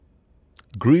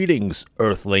Greetings,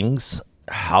 Earthlings.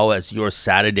 How has your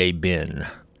Saturday been?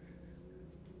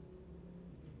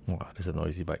 Wow, there's a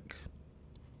noisy bike.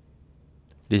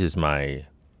 This is my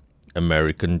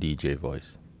American DJ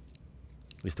voice.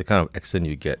 It's the kind of accent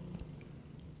you get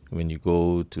when you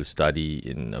go to study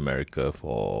in America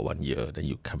for 1 year, then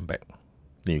you come back.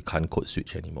 Then you can't code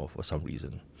switch anymore for some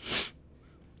reason.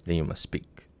 Then you must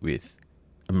speak with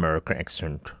American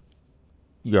accent.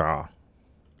 Yeah,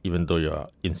 even though you're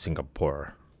in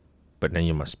Singapore. But then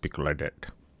you must speak like that.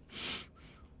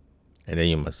 And then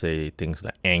you must say things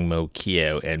like Ang Mo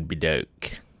Kio and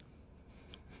Bidok.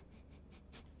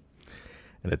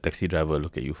 And the taxi driver will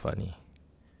look at you funny.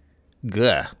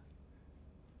 Gah,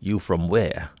 you from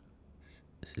where?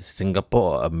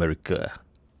 Singapore, America.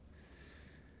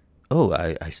 Oh,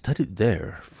 I studied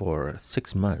there for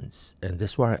 6 months, and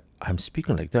that's why I'm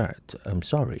speaking like that. I'm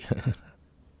sorry.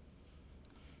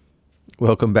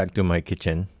 Welcome back to my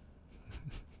kitchen.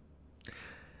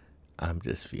 I'm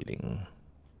just feeling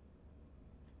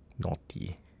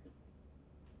naughty.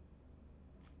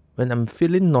 When I'm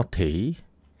feeling naughty,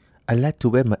 I like to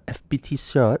wear my FBT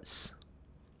shirts.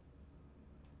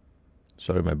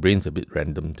 Sorry, my brain's a bit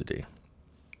random today.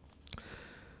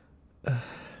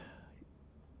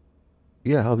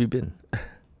 Yeah, how have you been?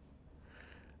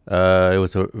 It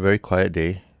was a very quiet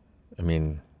day. I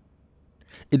mean,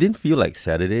 it didn't feel like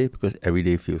Saturday because every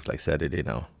day feels like Saturday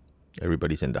now.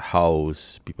 Everybody's in the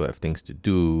house. People have things to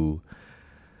do.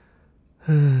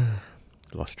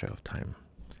 Lost track of time.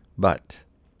 But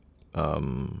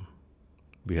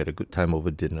we had a good time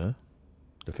over dinner,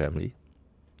 the family,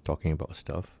 talking about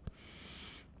stuff.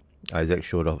 Isaac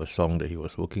showed off a song that he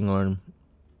was working on.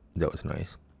 That was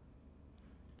nice.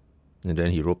 And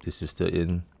then he roped his sister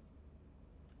in.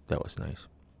 That was nice.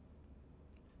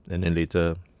 And then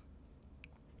later,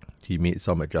 he made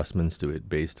some adjustments to it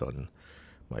based on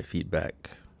my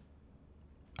feedback.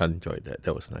 I enjoyed that.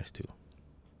 That was nice too.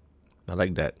 I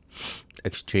like that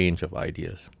exchange of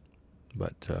ideas.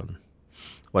 But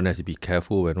one has to be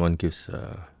careful when one gives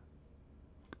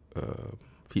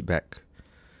feedback.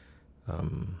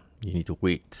 You need to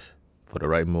wait for the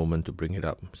right moment to bring it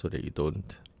up so that you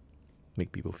don't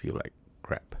make people feel like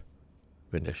crap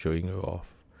when they're showing you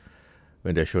off.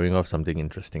 When they're showing off something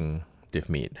interesting they've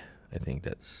made. I think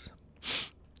that's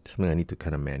something I need to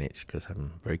kind of manage because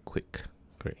I'm very quick.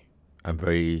 I'm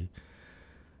very,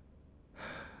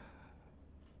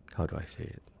 how do I say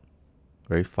it?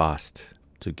 Very fast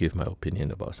to give my opinion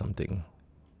about something.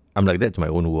 I'm like that to my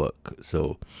own work.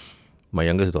 So my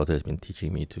youngest daughter has been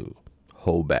teaching me to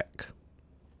hold back,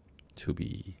 to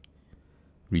be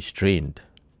restrained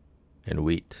and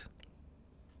wait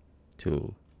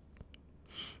till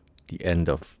the end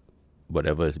of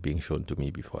whatever is being shown to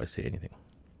me before I say anything.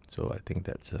 So I think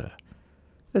that's a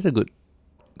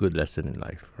good lesson in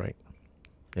life, right?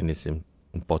 And it's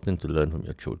important to learn from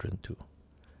your children too,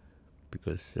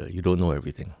 because you don't know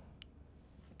everything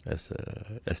as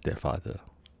their father.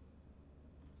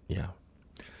 Yeah.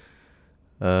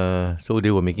 So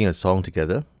they were making a song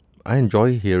together. I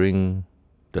enjoy hearing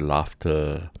the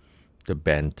laughter, the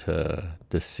banter,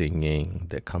 the singing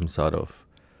that comes out of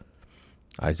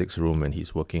Isaac's room when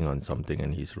he's working on something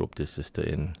and he's roped his sister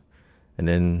in. And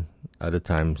then other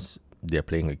times they're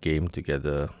playing a game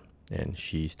together and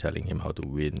she's telling him how to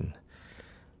win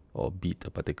or beat a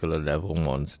particular level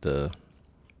monster.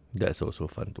 That's also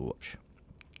fun to watch.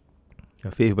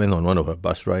 Faith went on one of her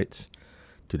bus rides.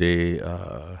 Today,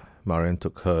 Marian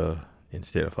took her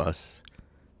instead of us.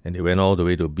 And they went all the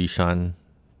way to Bishan.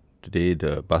 Today,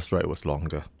 the bus ride was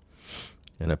longer.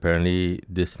 And apparently,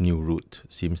 this new route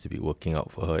seems to be working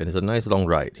out for her. And it's a nice long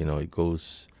ride. You know, it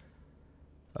goes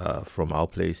from our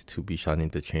place to Bishan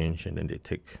Interchange. And then they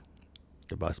take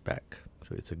the bus back.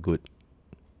 So it's a good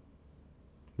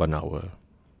 1 hour,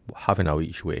 half an hour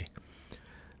each way.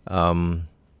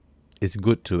 It's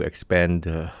good to expand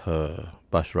her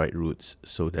bus ride routes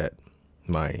so that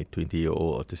my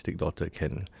 20-year-old autistic daughter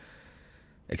can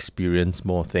experience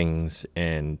more things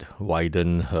and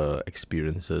widen her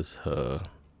experiences,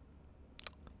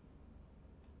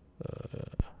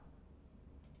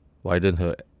 widen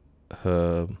her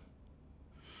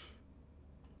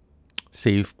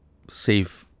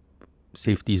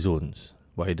safety zones,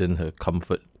 widen her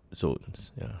comfort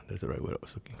zones. Yeah, that's the right word I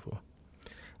was looking for.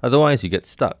 Otherwise, you get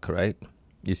stuck, right?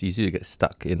 It's easy to get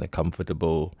stuck in a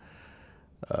comfortable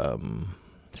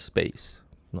space,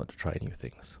 not to try new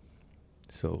things.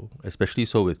 So, especially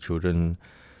so with children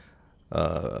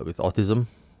with autism,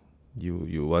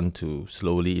 you want to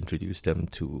slowly introduce them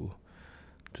to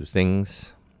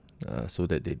things so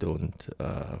that they don't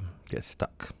get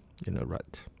stuck in a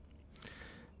rut.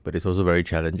 But it's also very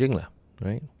challenging,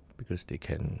 right? Because they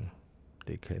can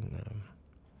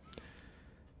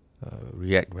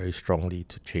react very strongly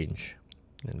to change,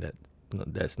 and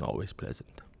that's not always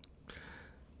pleasant.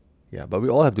 Yeah, but we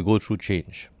all have to go through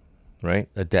change, right?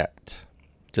 Adapt.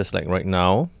 Just like right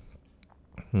now,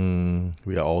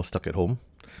 we are all stuck at home,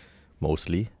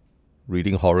 mostly,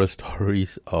 reading horror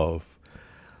stories of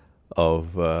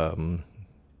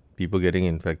people getting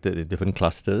infected in different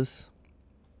clusters.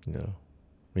 You know,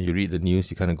 when you read the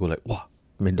news, you kind of go like, "Wow,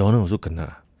 McDonald also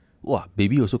kena. Wow,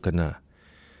 baby also kena."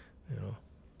 You know,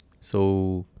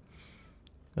 so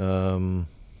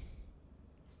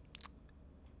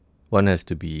one has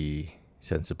to be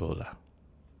sensible, lah.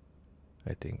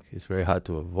 I think it's very hard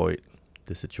to avoid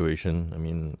the situation. I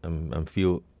mean, I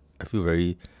feel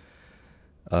very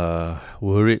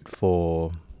worried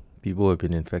for people who have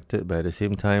been infected, but at the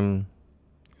same time,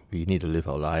 we need to live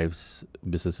our lives.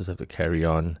 Businesses have to carry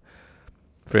on.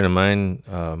 A friend of mine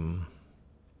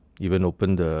even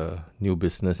opened a new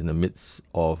business in the midst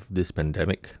of this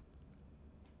pandemic.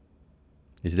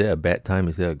 Is there a bad time?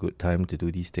 Is there a good time to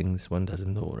do these things? One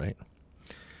doesn't know, right?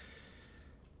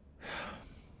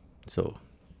 So,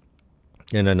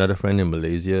 and another friend in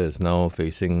Malaysia is now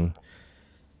facing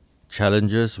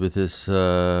challenges with his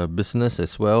business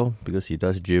as well, because he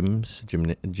does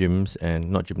gyms and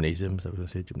not gymnasiums. I was going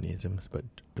to say gymnasiums, but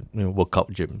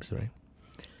workout gyms, right?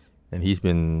 And he's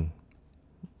been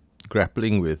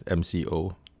grappling with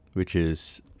MCO, which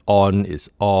is on, is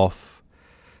off,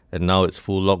 and now it's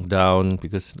full lockdown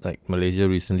because like Malaysia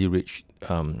recently reached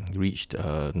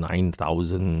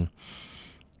 9,000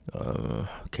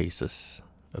 cases,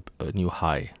 a new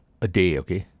high a day.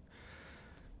 Okay,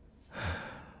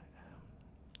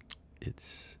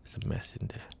 it's a mess in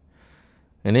there.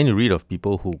 And then you read of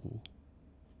people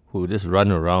who just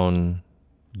run around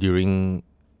during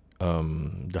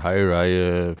the Hari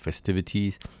Raya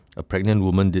festivities. A pregnant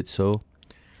woman did so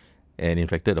and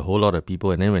infected a whole lot of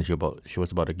people. And then when she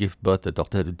was about to give birth, the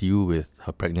doctor had to deal with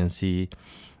her pregnancy.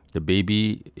 The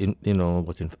baby,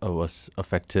 was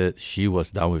affected. She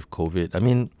was down with COVID. I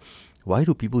mean, why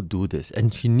do people do this?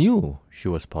 And she knew she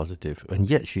was positive, and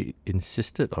yet she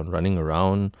insisted on running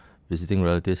around, visiting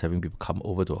relatives, having people come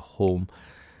over to her home.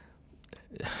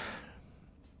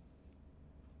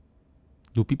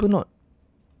 Do people not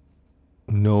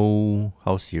know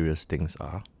how serious things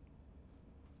are?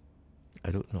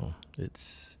 I don't know.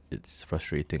 It's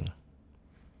frustrating.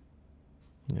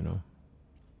 You know,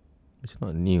 it's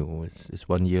not new. It's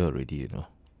 1 year already. You know,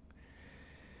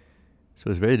 so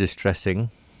it's very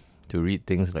distressing to read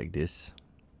things like this,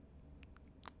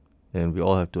 and we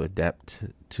all have to adapt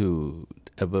to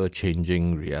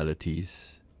ever-changing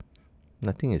realities.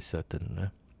 Nothing is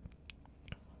certain.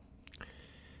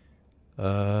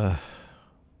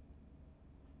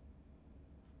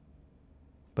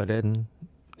 But then,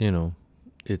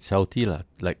 it's healthy lah.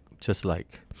 Just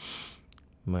like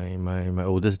my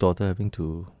oldest daughter having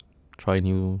to try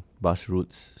new bus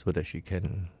routes so that she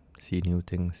can see new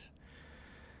things.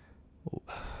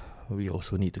 We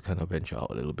also need to kind of venture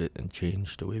out a little bit and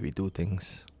change the way we do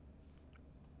things.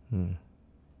 I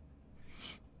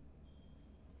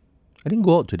didn't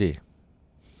go out today.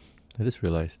 I just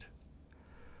realized.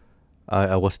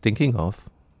 I was thinking of,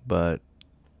 but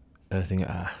I was thinking,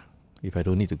 if I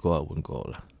don't need to go out, I won't go out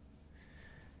lah.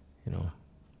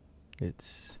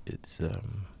 It's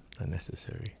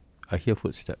unnecessary. I hear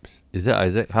footsteps. Is that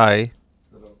Isaac? Hi.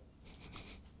 Hello.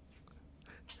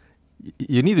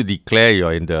 You need to declare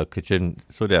you're in the kitchen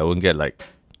so that I won't get like.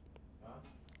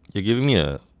 You're giving me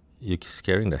you're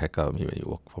scaring the heck out of me when you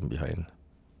walk from behind.